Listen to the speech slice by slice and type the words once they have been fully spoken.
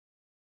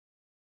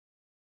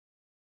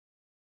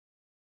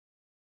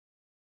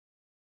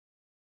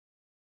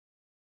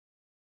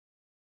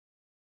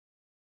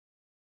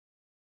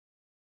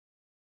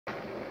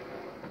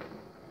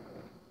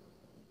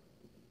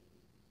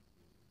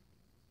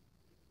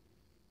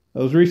I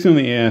was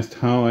recently asked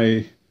how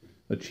I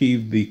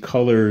achieved the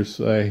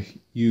colors I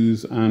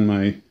use on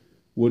my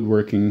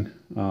woodworking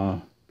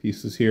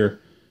pieces here.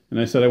 And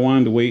I said I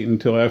wanted to wait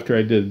until after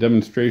I did a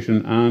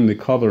demonstration on the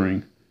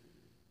coloring.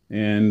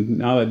 And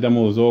now that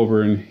demo is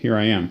over and here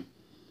I am.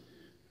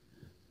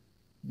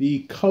 The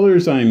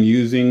colors I'm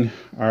using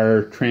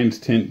are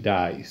trans-tint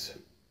dyes.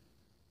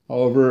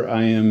 However,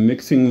 I am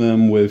mixing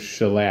them with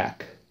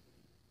shellac,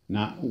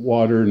 not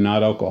water,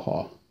 not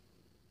alcohol.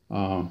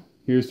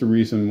 Here's the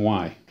reason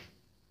why.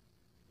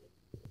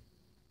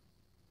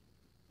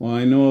 Well,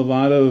 I know a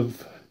lot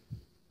of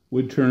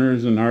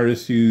woodturners and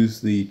artists use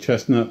the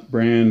Chestnut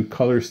brand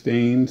color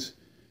stains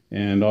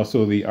and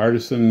also the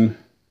artisan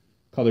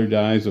color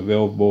dyes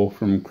available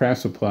from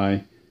Craft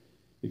Supply.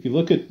 If you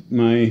look at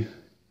my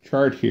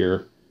chart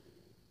here,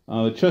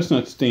 the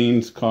Chestnut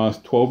stains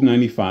cost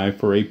 $12.95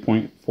 for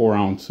 8.4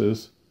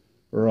 ounces,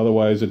 or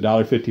otherwise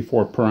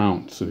 $1.54 per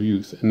ounce of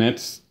use, and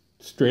that's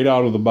straight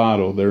out of the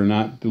bottle. They're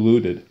not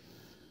diluted.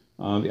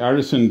 The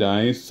artisan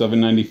dyes,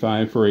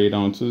 $7.95 for 8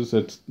 ounces.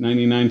 That's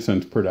 99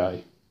 cents per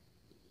dye.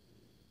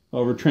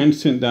 However,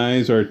 trans-tint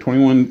dyes are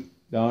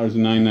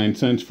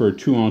 $21.99 for a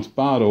 2-ounce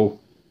bottle.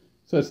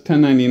 So that's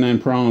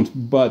 $10.99 per ounce,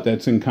 but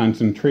that's in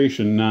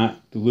concentration,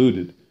 not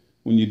diluted.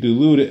 When you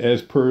dilute it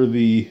as per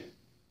the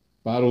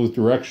bottle's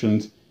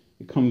directions,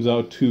 it comes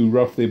out to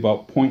roughly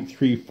about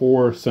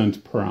 0.34 cents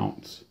per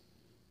ounce.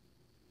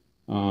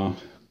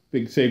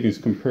 Big savings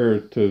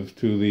comparative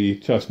to the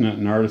Chestnut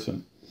and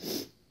artisan.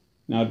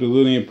 Now,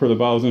 diluting it per the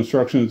bottle's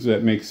instructions,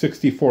 that makes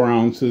 64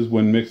 ounces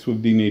when mixed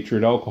with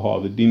denatured alcohol.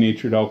 The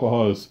denatured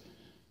alcohol is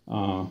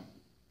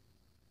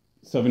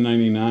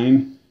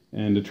 $7.99,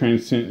 and the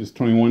trans-tint is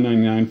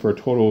 $21.99 for a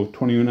total of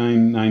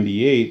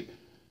 $29.98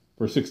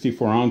 for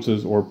 64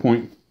 ounces, or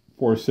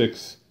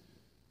 0.46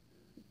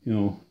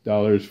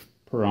 dollars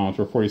per ounce,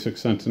 or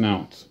 46 cents an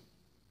ounce.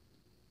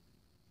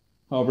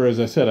 However, as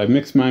I said, I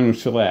mixed mine with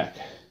shellac,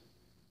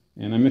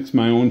 and I mix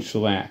my own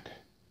shellac.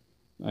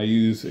 I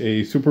use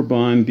a super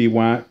blonde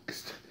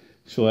dewaxed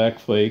shellac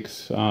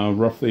flakes,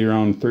 roughly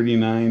around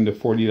 $39 to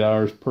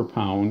 $40 per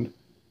pound.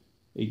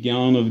 A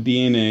gallon of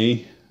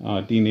DNA,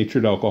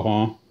 denatured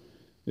alcohol,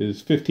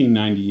 is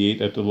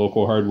 $15.98 at the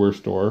local hardware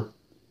store.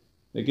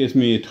 That gives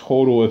me a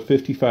total of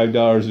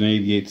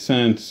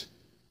 $55.88,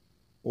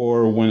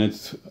 or when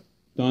it's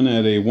done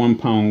at a 1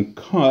 pound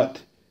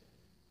cut,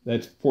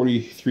 that's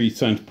 43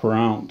 cents per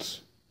ounce.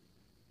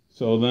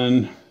 So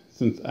then,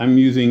 since I'm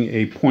using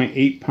a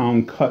 0.8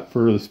 pound cut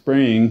for the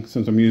spraying,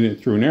 since I'm using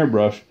it through an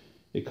airbrush,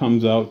 it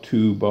comes out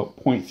to about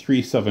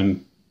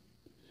 0.37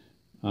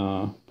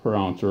 per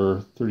ounce,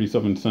 or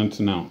 37 cents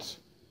an ounce.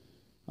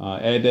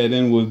 Add that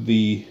in with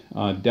the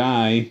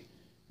dye,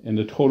 and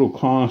the total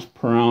cost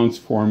per ounce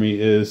for me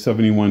is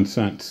 71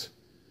 cents.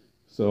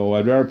 So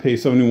I'd rather pay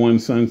 71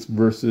 cents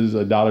versus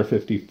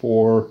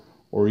 $1.54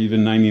 or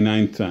even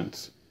 99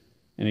 cents.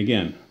 And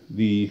again,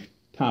 the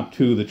top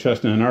two, the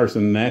Chestnut and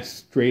artisan, that's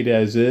straight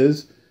as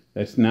is.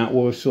 That's not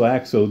with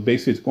shellac, so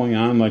basically it's going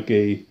on like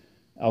a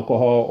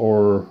alcohol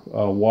or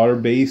water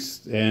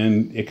base,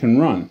 and it can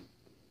run.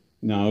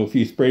 Now, if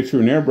you spray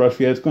through an airbrush,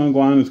 yeah, it's going to go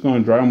on, it's going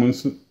to dry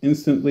almost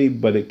instantly,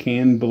 but it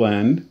can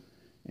blend,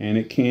 and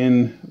it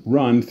can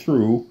run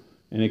through,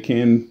 and it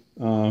can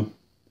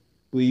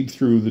bleed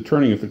through the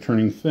turning if the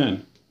turning's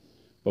thin.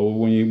 But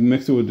when you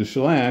mix it with the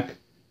shellac,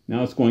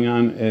 now it's going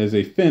on as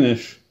a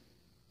finish,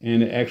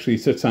 and it actually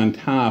sits on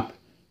top,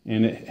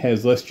 and it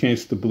has less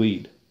chance to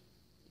bleed.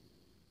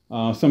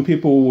 Some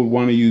people would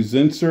want to use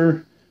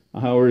Zinsser.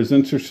 However,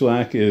 Zinsser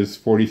shellac is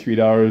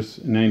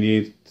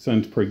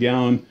 $43.98 per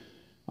gallon,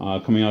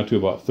 coming out to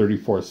about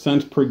 34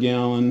 cents per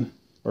gallon,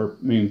 or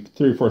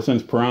 34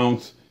 cents per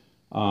ounce,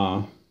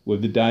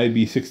 with the dye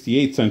be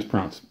 68 cents per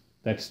ounce.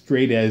 That's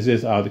straight as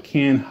is out of the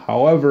can.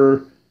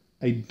 However,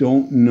 I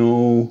don't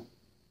know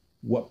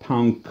what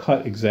pound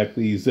cut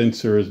exactly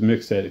Zinsser is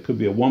mixed at. It could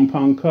be a 1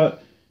 pound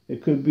cut.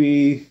 It could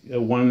be a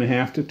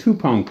 1.5 to 2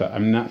 pound cut.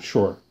 I'm not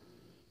sure.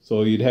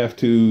 So you'd have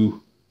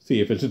to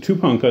see. If it's a 2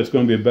 pound cut, it's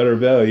going to be a better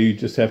value. You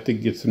just have to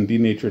get some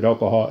denatured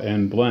alcohol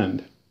and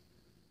blend.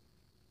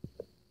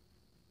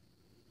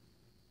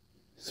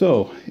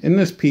 So in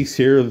this piece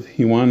here,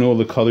 you want to know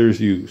the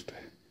colors used.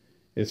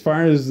 As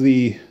far as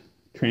the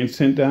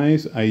trans-tint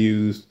dyes, I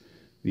used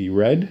the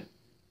red,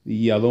 the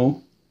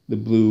yellow, the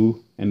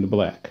blue, and the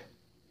black.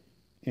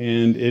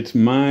 And it's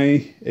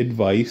my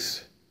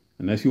advice,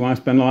 unless you want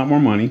to spend a lot more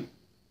money,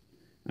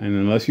 and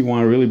unless you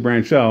want to really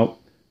branch out,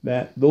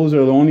 that those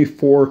are the only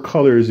 4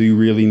 colors you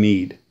really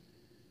need.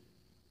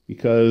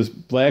 Because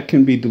black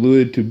can be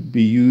diluted to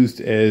be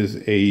used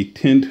as a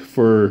tint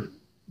for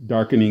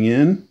darkening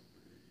in.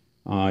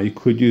 You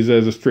could use it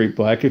as a straight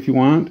black if you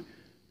want.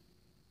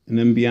 And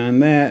then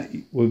beyond that,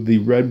 with the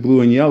red,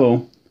 blue, and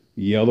yellow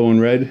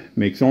and red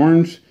makes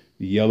orange,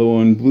 the yellow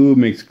and blue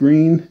makes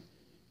green,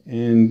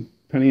 and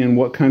depending on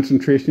what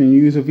concentration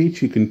you use of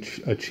each, you can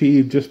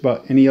achieve just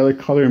about any other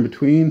color in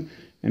between.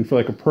 And for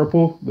like a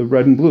purple, the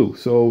red and blue.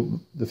 So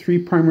the 3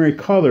 primary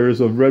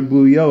colors of red,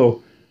 blue,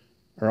 yellow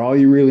are all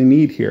you really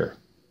need here.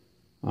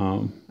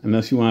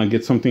 Unless you want to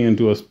get something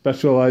into a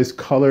specialized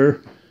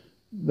color,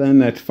 then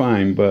that's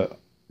fine. But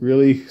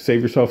really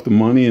save yourself the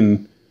money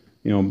and,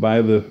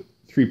 buy the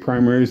 3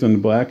 primaries and the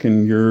black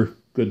and you're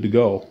good to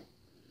go.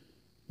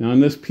 Now on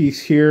this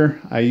piece here,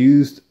 I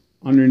used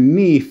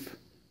underneath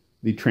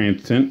the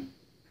transient,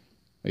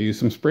 I used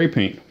some spray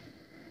paint.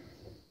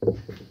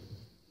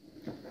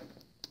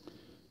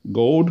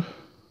 Gold,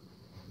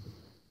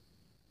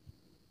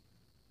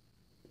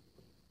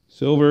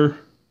 silver,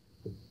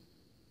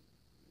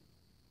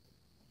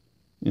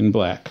 and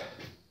black.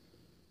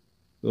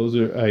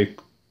 I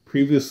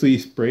previously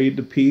sprayed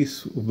the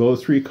piece with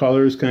those 3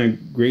 colors, kind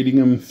of grading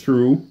them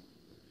through.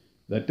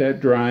 Let that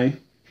dry.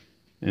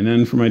 And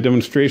then for my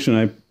demonstration,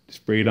 I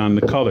sprayed on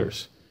the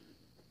colors.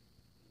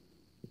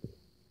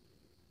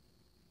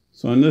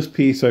 So on this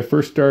piece, I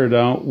first started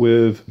out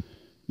with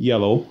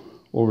yellow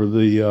over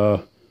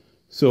the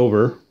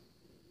silver.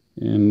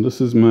 And this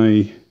is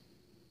my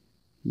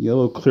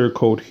yellow clear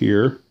coat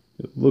here.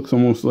 It looks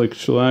almost like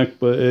shellac,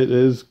 but it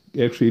is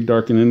actually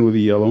darkened in with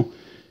the yellow.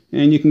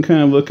 And you can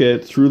kind of look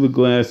at through the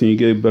glass and you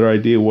get a better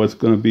idea of what's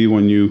going to be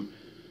when you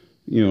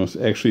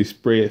actually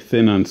spray it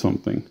thin on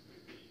something.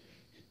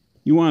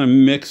 You want to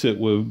mix it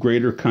with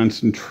greater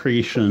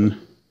concentration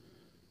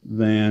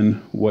than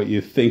what you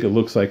think it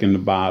looks like in the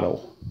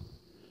bottle.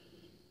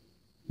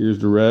 Here's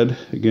the red.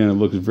 Again, it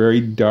looks very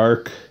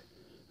dark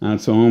on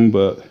its own,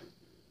 but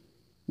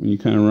when you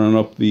kind of run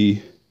up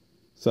the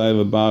side of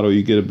the bottle,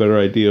 you get a better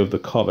idea of the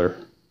color.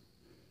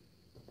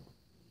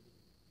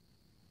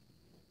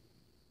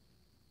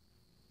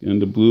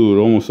 And the blue,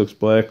 it almost looks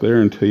black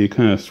there until you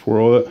kind of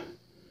swirl it.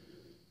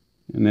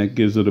 And that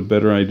gives it a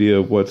better idea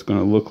of what's going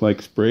to look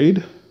like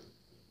sprayed.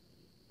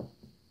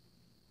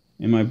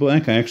 In my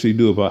black, I actually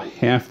do about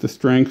half the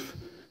strength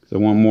because I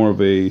want more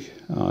of a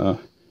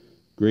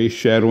gray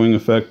shadowing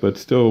effect, but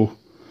still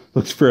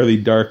looks fairly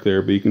dark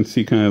there. But you can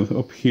see kind of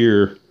up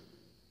here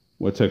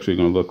what's actually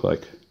going to look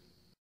like.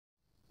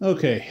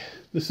 Okay,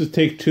 this is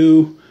take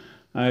 2.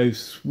 I've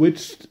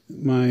switched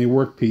my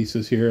work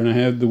pieces here, and I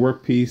have the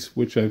work piece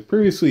which I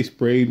previously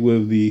sprayed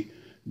with the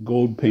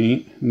gold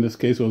paint. In this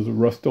case, it was a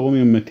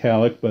Rust-Oleum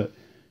metallic, but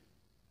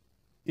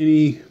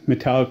any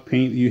metallic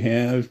paint that you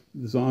have,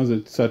 as long as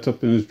it sets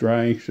up and is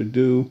dry, should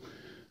do.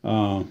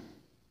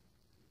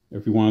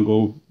 If you want to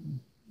go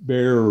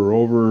bare or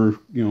over,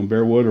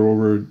 bare wood or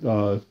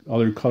over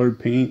other colored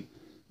paint,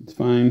 it's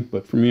fine.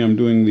 But for me, I'm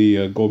doing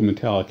the gold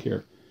metallic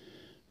here.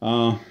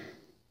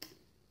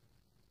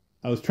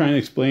 I was trying to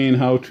explain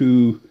how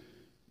to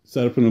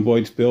set up and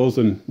avoid spills,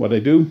 and what I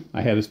do,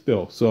 I had a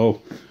spill.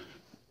 So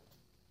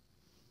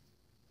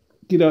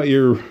get out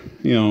your,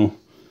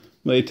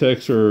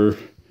 latex or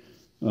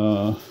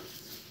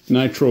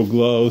nitrile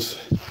gloves.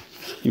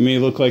 You may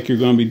look like you're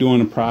going to be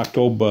doing a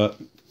proctal, but,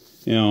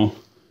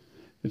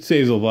 it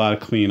saves a lot of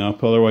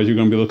cleanup. Otherwise, you're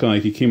going to be looking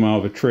like you came out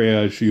of a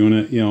triage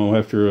unit,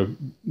 after a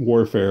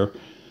warfare.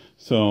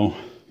 So,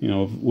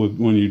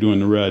 when you're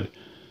doing the red.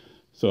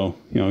 So,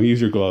 use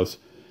your gloves.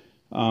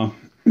 I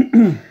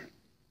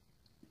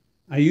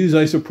use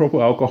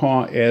isopropyl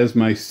alcohol as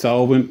my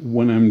solvent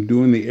when I'm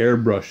doing the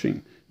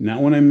airbrushing.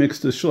 Not when I mix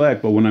the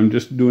shellac, but when I'm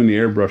just doing the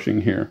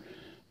airbrushing here.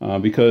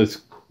 Because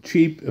it's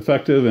cheap,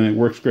 effective, and it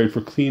works great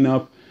for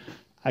cleanup.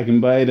 I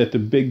can buy it at the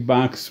big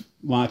box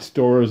lot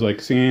stores like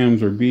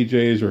Sam's or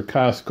BJ's or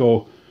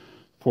Costco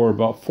for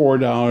about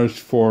 $4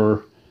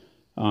 for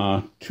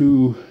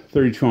 2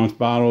 32-ounce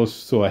bottles.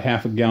 So a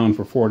half a gallon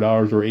for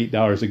 $4 or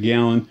 $8 a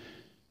gallon.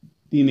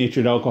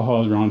 Denatured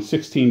alcohol is around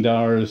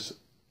 $16,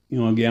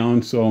 a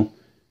gallon, so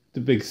it's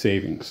a big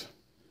savings.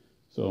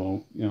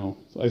 So,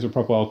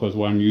 isopropyl alcohol is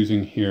what I'm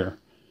using here,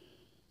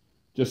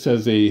 just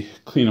as a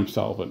cleanup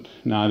solvent,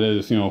 not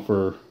as,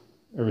 for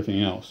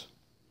everything else.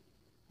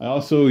 I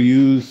also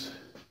use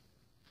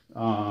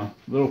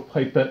little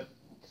pipettes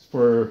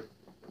for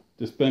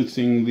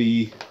dispensing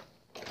the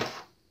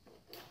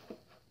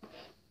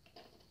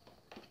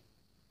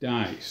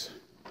dyes.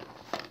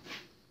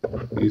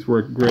 These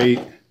work great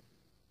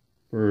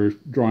for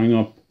drawing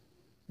up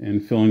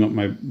and filling up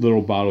my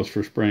little bottles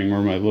for spraying,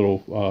 or my little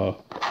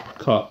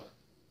cup.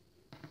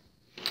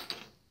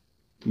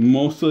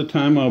 Most of the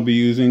time I'll be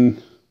using,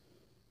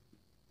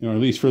 at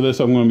least for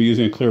this, I'm going to be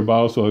using a clear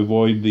bottle so I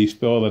avoid the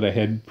spill that I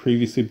had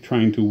previously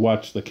trying to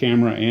watch the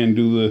camera and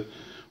do the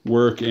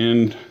work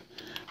and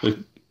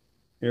the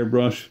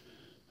airbrush.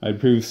 I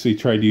previously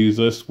tried to use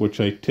this, which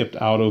I tipped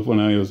out of when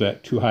I was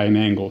at too high an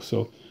angle.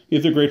 So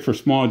these are great for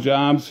small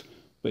jobs,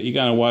 but you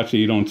got to watch that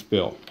you don't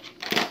spill.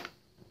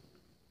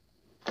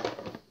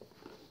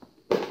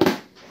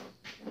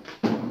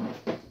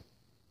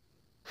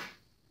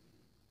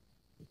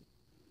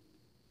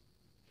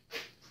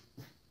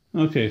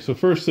 Okay, so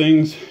first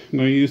things, I'm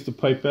going to use the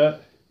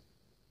pipette.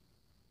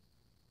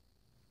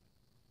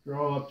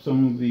 Draw up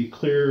some of the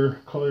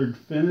clear colored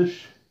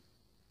finish.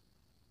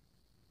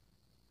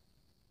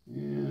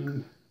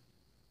 And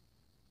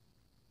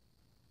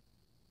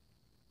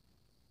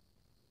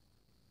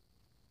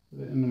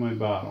put it into my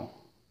bottle.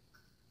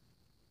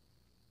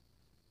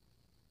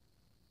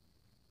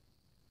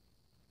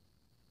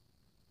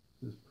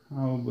 This is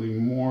probably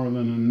more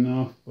than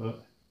enough,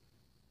 but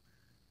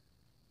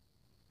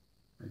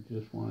I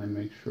just want to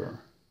make sure.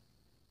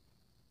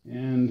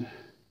 And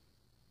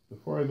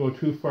before I go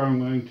too far, I'm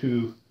going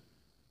to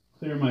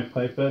clear my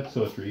pipette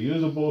so it's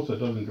reusable, so it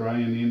doesn't dry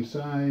on the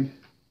inside.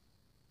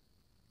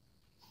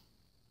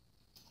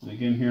 And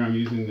again, here I'm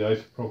using the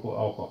isopropyl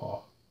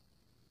alcohol.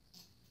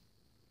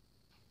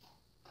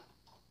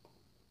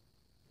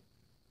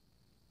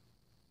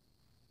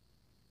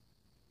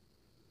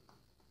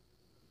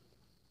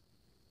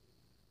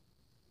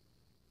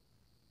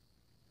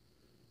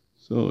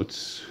 So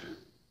it's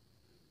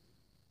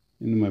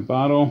into my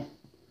bottle.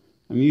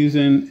 I'm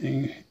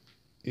using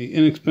a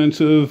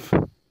inexpensive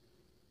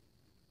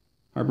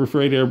Harbor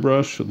Freight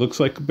airbrush. It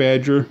looks like a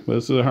Badger, but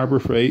this is a Harbor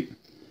Freight.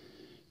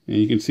 And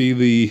you can see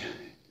the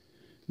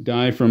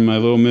dye from my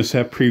little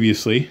mishap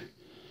previously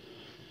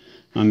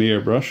on the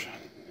airbrush.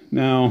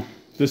 Now,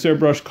 this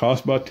airbrush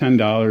costs about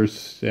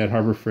 $10 at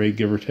Harbor Freight,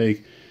 give or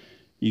take.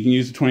 You can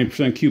use a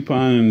 20%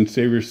 coupon and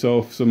save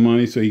yourself some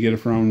money, so you get it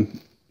for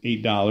around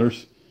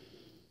 $8.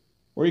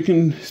 Or you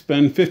can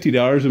spend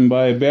 $50 and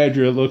buy a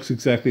Badger that looks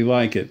exactly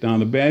like it. Now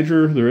the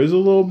Badger, there is a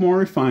little more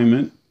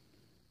refinement.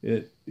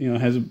 It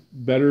has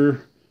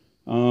better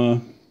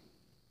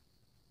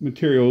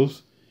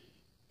materials,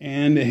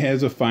 and it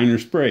has a finer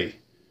spray.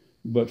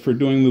 But for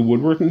doing the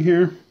woodworking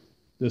here,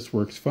 this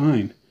works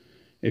fine.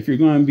 If you're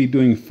going to be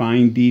doing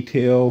fine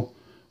detail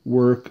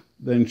work,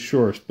 then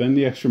sure, spend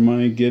the extra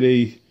money, get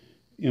a,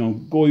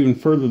 go even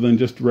further than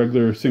just a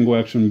regular single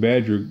action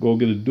Badger. Go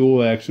get a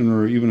dual action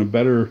or even a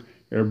better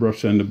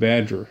airbrush than the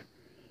Badger.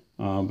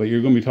 But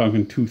you're going to be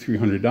talking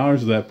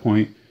 $200–300 at that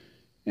point,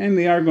 and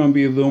they are going to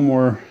be a little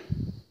more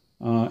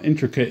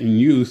intricate in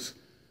use.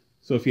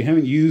 So if you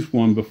haven't used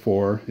one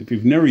before, if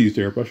you've never used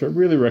airbrush, I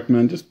really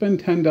recommend just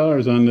spend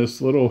 $10 on this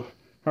little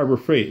Harbor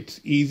Freight.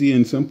 It's easy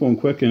and simple and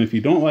quick, and if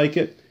you don't like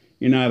it,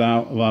 you're not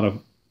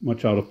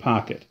much out of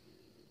pocket.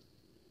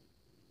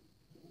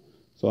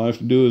 So all I have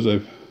to do is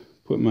I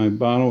put my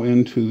bottle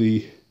into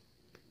the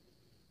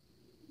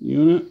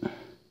unit.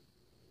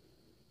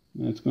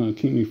 That's going to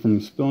keep me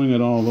from spilling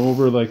it all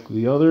over like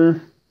the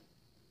other.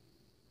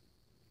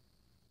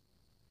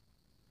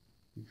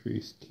 Make sure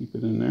you keep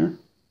it in there.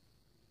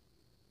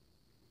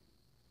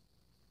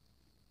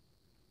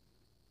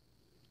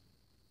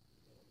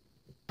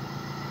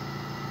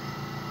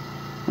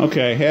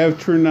 Okay, I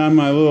have turned on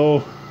my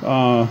little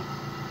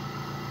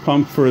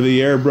pump for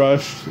the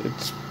airbrush.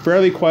 It's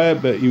fairly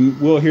quiet, but you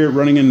will hear it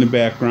running in the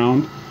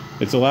background.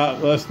 It's a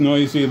lot less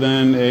noisy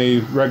than a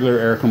regular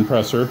air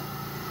compressor.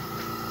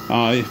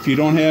 If you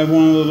don't have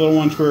one of the little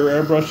ones for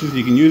airbrushes,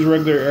 you can use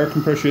regular air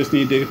compressor. You just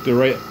need to get the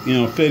right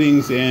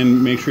fittings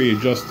and make sure you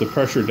adjust the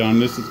pressure down.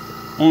 This is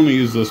only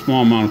uses a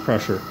small amount of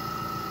pressure.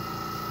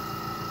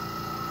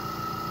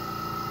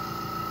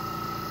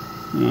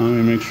 Now let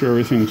me make sure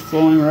everything's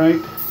flowing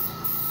right.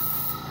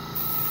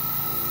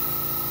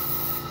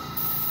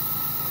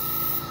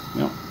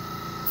 Yep.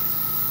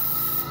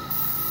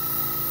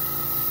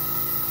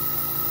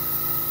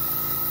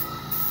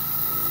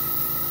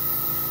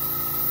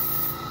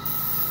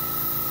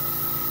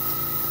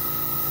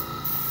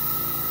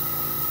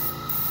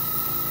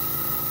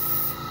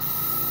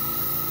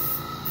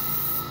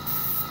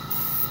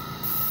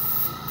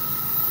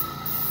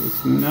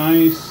 It's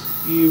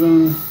nice,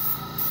 even,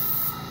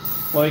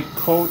 light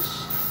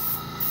coats.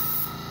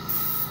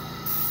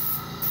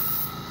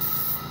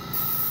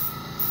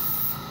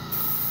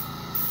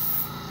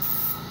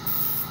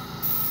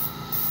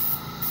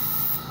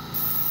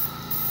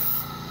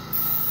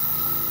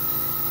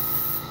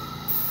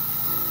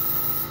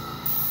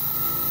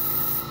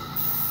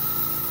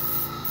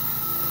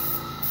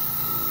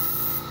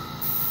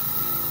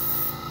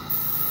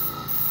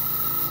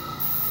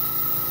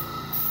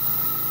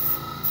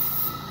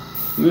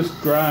 And this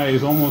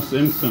dries almost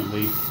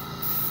instantly.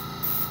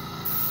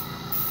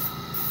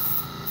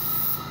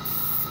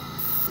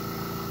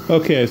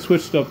 Okay, I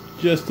switched up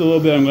just a little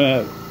bit. I'm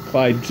going to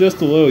apply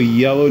just a little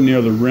yellow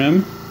near the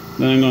rim.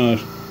 Then I'm going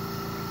to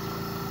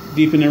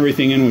deepen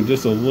everything in with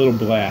just a little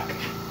black.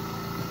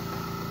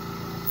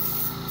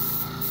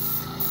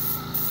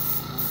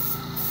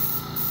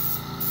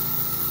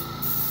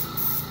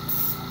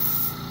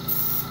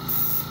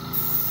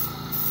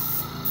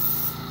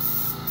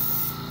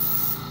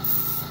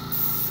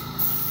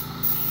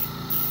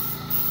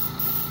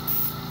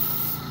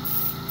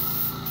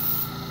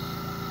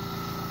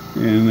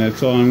 And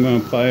that's all I'm going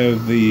to apply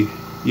of the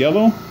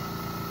yellow.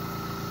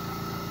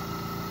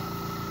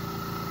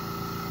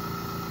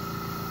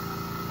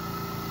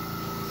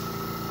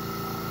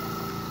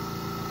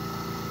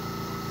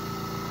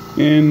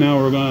 And now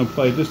we're going to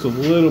apply just a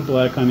little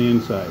black on the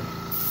inside.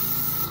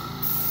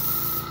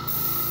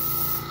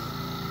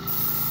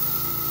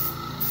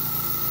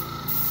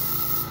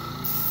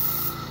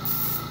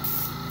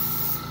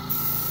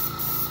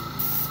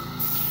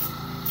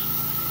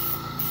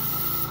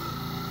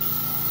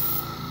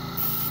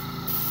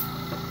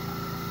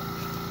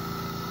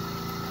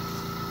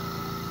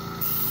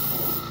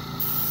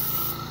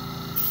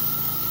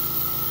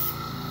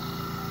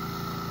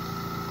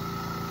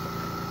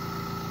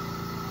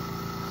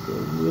 Just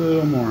a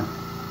little more.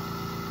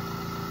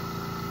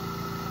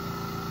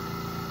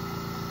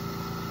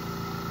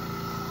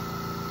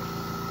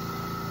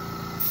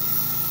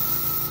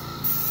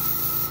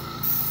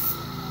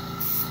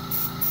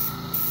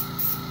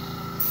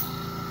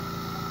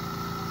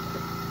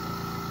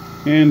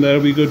 And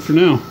that'll be good for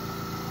now.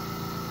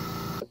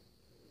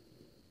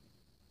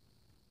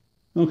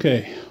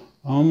 Okay,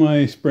 all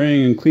my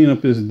spraying and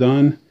cleanup is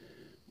done.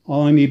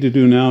 All I need to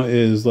do now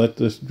is let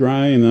this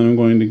dry, and then I'm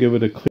going to give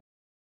it a clean